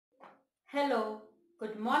Hello,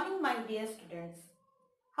 good morning my dear students.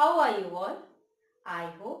 How are you all? I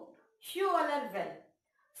hope you all are well.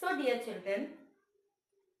 So dear children,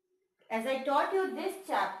 as I taught you this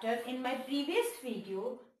chapter in my previous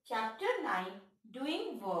video, chapter 9,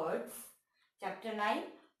 doing words. Chapter 9,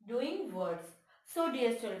 doing words. So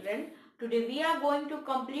dear children, today we are going to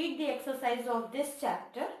complete the exercise of this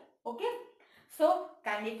chapter. Okay? So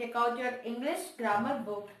kindly take out your English grammar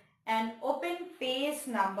book and open page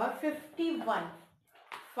number 51.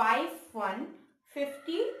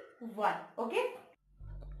 5151. Okay.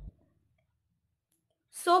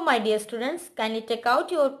 So my dear students, kindly take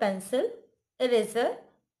out your pencil, eraser.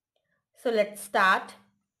 So let's start.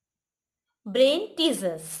 Brain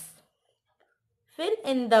teasers. Fill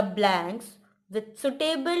in the blanks with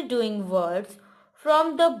suitable doing words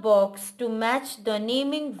from the box to match the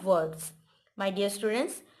naming words. My dear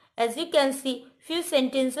students, as you can see, few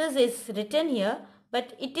sentences is written here,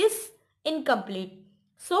 but it is incomplete.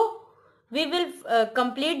 So, we will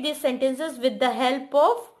complete these sentences with the help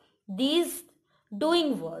of these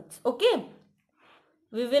doing words. Okay.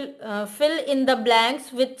 We will fill in the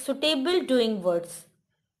blanks with suitable doing words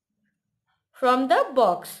from the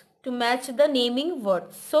box to match the naming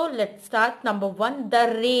words. So let's start. Number 1,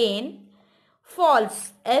 the rain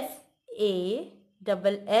falls.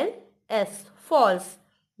 Falls. Falls.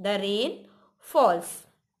 The rain falls.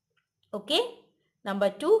 Okay. Number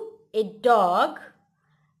 2, a dog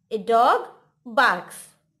barks.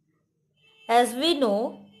 As we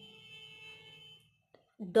know,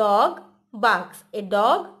 dog barks. A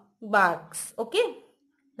dog barks. Okay.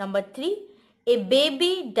 Number 3, a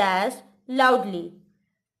baby dash loudly.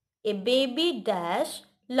 A baby dash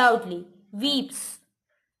loudly. Weeps.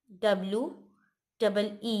 W-E-E-P-S.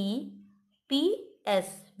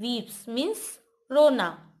 Weeps means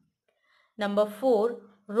Rona. Number 4,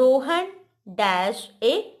 Rohan dash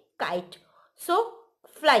a kite. So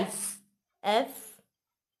flies. F-L-I-E-S.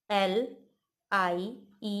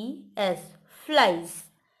 Flies.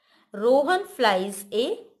 Rohan flies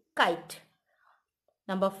a kite.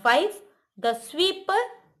 Number 5, the sweeper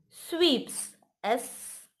sweeps.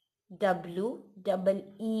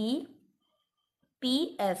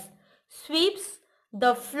 S-W-E-E-P-S. Sweeps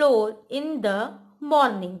the floor in the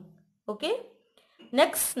morning. Okay.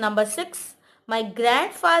 Next, number 6, my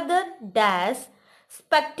grandfather dash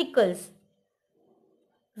spectacles.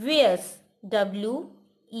 Wears. W-E-A-R-S.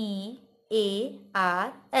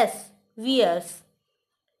 Wears.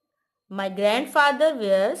 My grandfather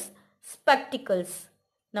wears spectacles.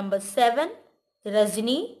 Number 7,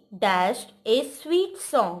 Rajni dashed a sweet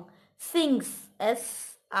song. Sings.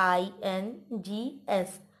 S-I-N-G-S.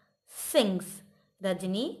 Sings.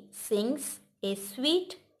 Rajni sings a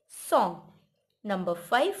sweet song. Number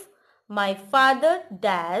 5, my father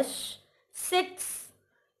dash sits.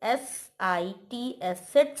 S-I-T-S.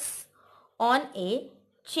 Sits on a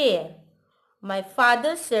chair. My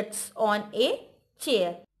father sits on a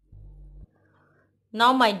chair.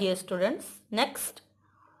 Now my dear students, next,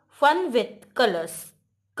 fun with colors.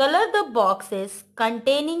 Color the boxes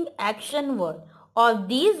containing action word. Of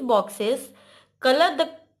these boxes, color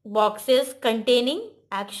the boxes containing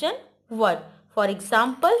action word. For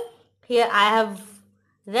example, here I have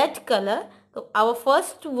red color. So our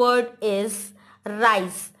first word is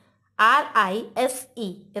rise.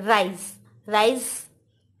 R-I-S-E. Rise. Rise.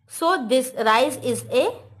 So this rise is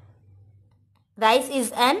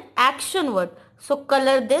an action word. So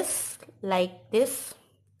color this like this.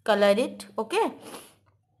 Color it. Okay.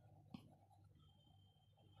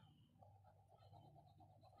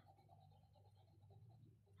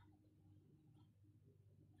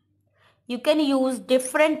 You can use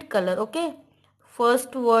different color. Okay.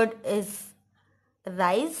 First word is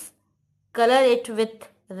rise. Color it with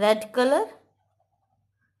red color.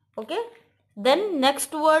 Okay. Then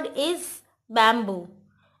next word is bamboo.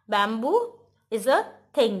 Bamboo is a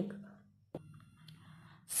thing.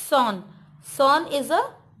 Swan. Swan is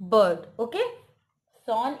a bird. Okay.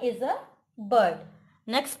 Swan is a bird.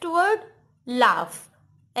 Next word, laugh.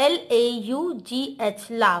 L-A-U-G-H.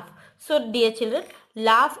 Laugh. So dear children,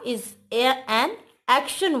 laugh is an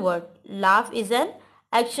action word. Laugh is an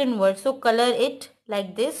action word. So color it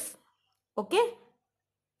like this. Okay.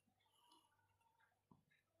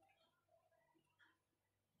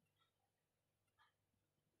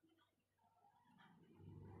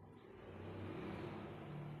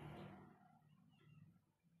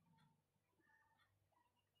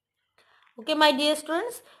 Okay, my dear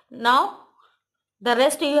students. Now, the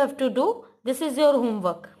rest you have to do. This is your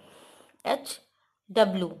homework.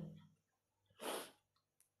 H-W.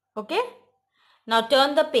 Okay. Now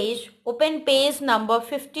turn the page. Open page number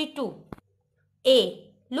 52.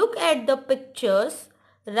 A. Look at the pictures.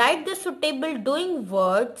 Write the suitable doing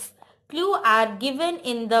words. Clues are given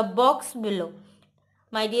in the box below.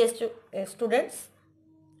 My dear students,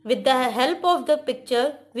 with the help of the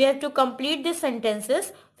picture, we have to complete the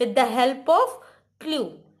sentences with the help of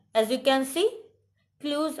clue. As you can see,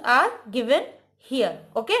 clues are given here.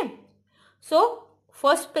 Okay. So,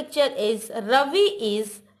 first picture is Ravi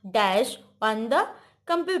is dash on the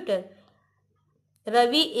computer.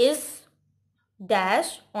 Ravi is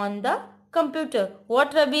dash on the computer.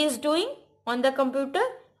 What Ravi is doing on the computer?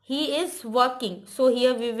 He is working. So,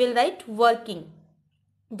 here we will write working.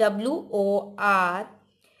 W-O-R-K-I-N-G,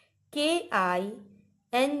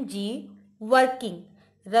 working.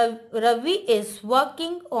 Ravi is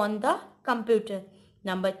working on the computer.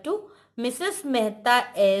 Number 2, Mrs. Mehta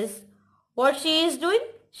is, what she is doing?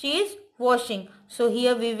 She is washing. So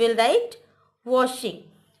here we will write washing.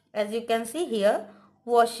 As you can see here,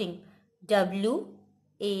 washing. W-A-S-H-I-N-G,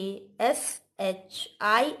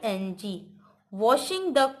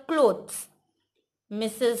 washing the clothes.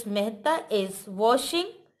 Mrs. Mehta is washing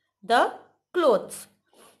the clothes.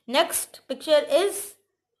 Next picture is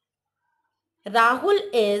Rahul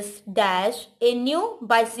is dash a new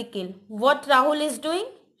bicycle. What Rahul is doing?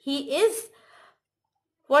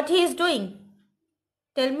 What he is doing?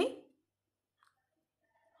 Tell me.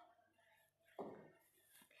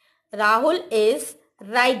 Rahul is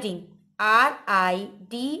riding. R-I-D-I-N-G.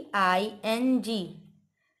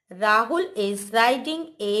 Rahul is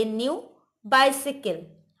riding a new bicycle.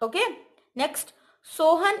 Okay. Next,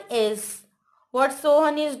 Sohan is, what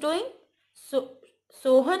Sohan is doing?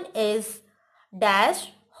 Sohan is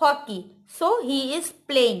dash hockey. So he is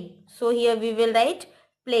playing. So here we will write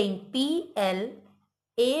playing. P-L-A-Y-I-N-G.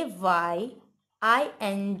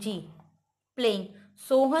 Playing.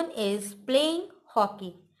 Sohan is playing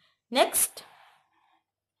hockey. Next,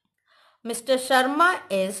 Mr. Sharma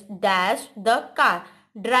is dash the car.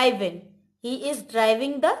 Driving. He is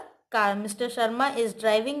driving the car. Mr. Sharma is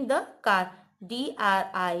driving the car.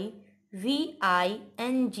 D-R-I-V-I-N-G.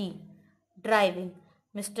 Driving.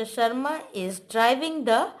 Mr. Sharma is driving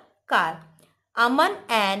the car. Aman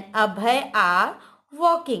and Abhay are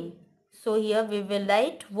walking. So here we will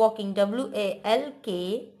write walking. W-A-L-K-I-N-G.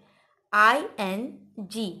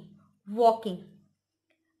 Walking.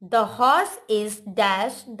 The horse is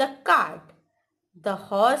dash the cart. The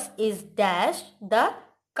horse is dash the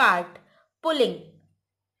cart. Pulling.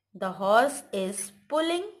 The horse is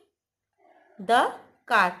pulling the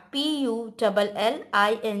cart. P-U-L-L-I-N-G.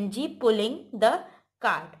 Pulling the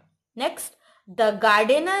cart. Next, the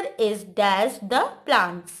gardener is dash the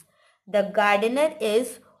plants. The gardener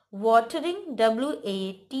is watering.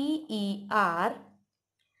 W-A-T-E-R-I-N-G.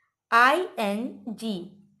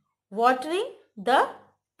 Watering the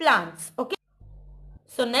plants. Okay.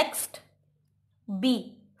 So next,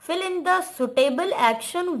 B. Fill in the suitable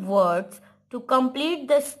action words to complete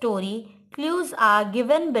the story. Clues are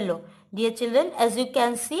given below. Dear children, as you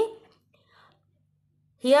can see,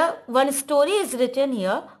 here one story is written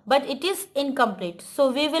here, but it is incomplete. So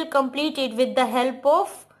we will complete it with the help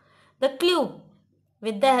of the clue.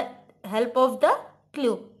 With the help of the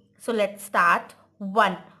clue. So let's start.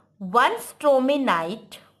 1. One stormy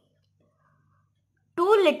night,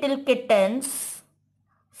 two little kittens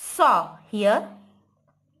saw, here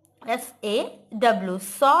S-A-W,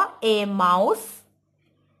 saw a mouse.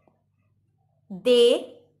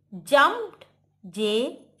 They jumped,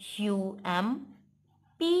 J-U-M-P-E-D,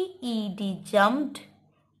 jumped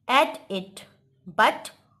at it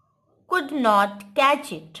but could not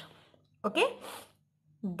catch it. Okay.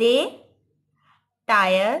 They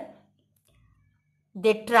tried,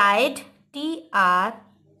 T-R-I-E-D,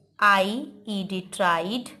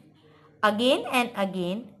 tried again and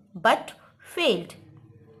again but failed.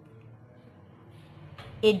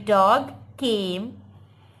 A dog came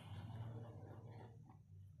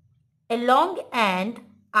along and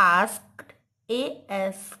asked,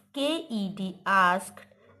 A-S-K-E-D, asked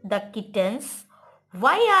the kittens,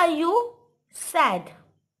 why are you sad?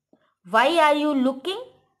 Why are you looking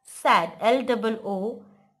sad? L-O-O-K-I-N-G,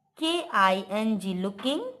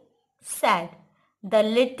 looking sad. The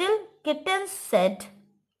little kittens said,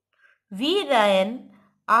 we ran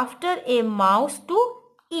after a mouse to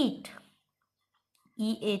eat.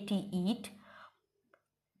 E-A-T, eat.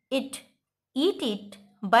 Eat it,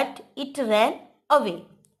 but it ran away.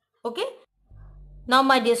 Okay. Now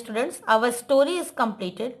my dear students, our story is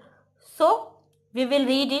completed. So we will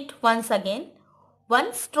read it once again.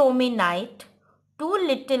 One stormy night, two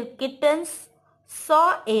little kittens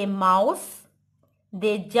saw a mouse.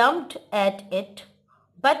 They jumped at it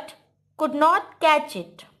but could not catch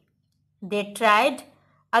it. They tried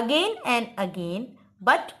again and again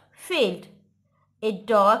but failed. A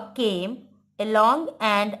dog came along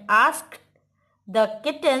and asked the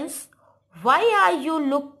kittens, "Why are you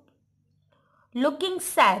looking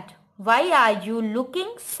sad? Why are you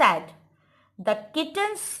looking sad?"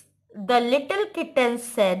 The little kittens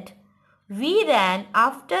said, "We ran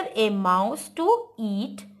after a mouse to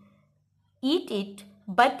eat it,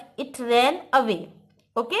 but it ran away."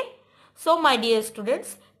 Okay. So my dear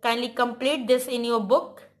students, kindly complete this in your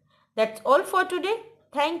book. That's all for today.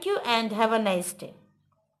 Thank you and have a nice day.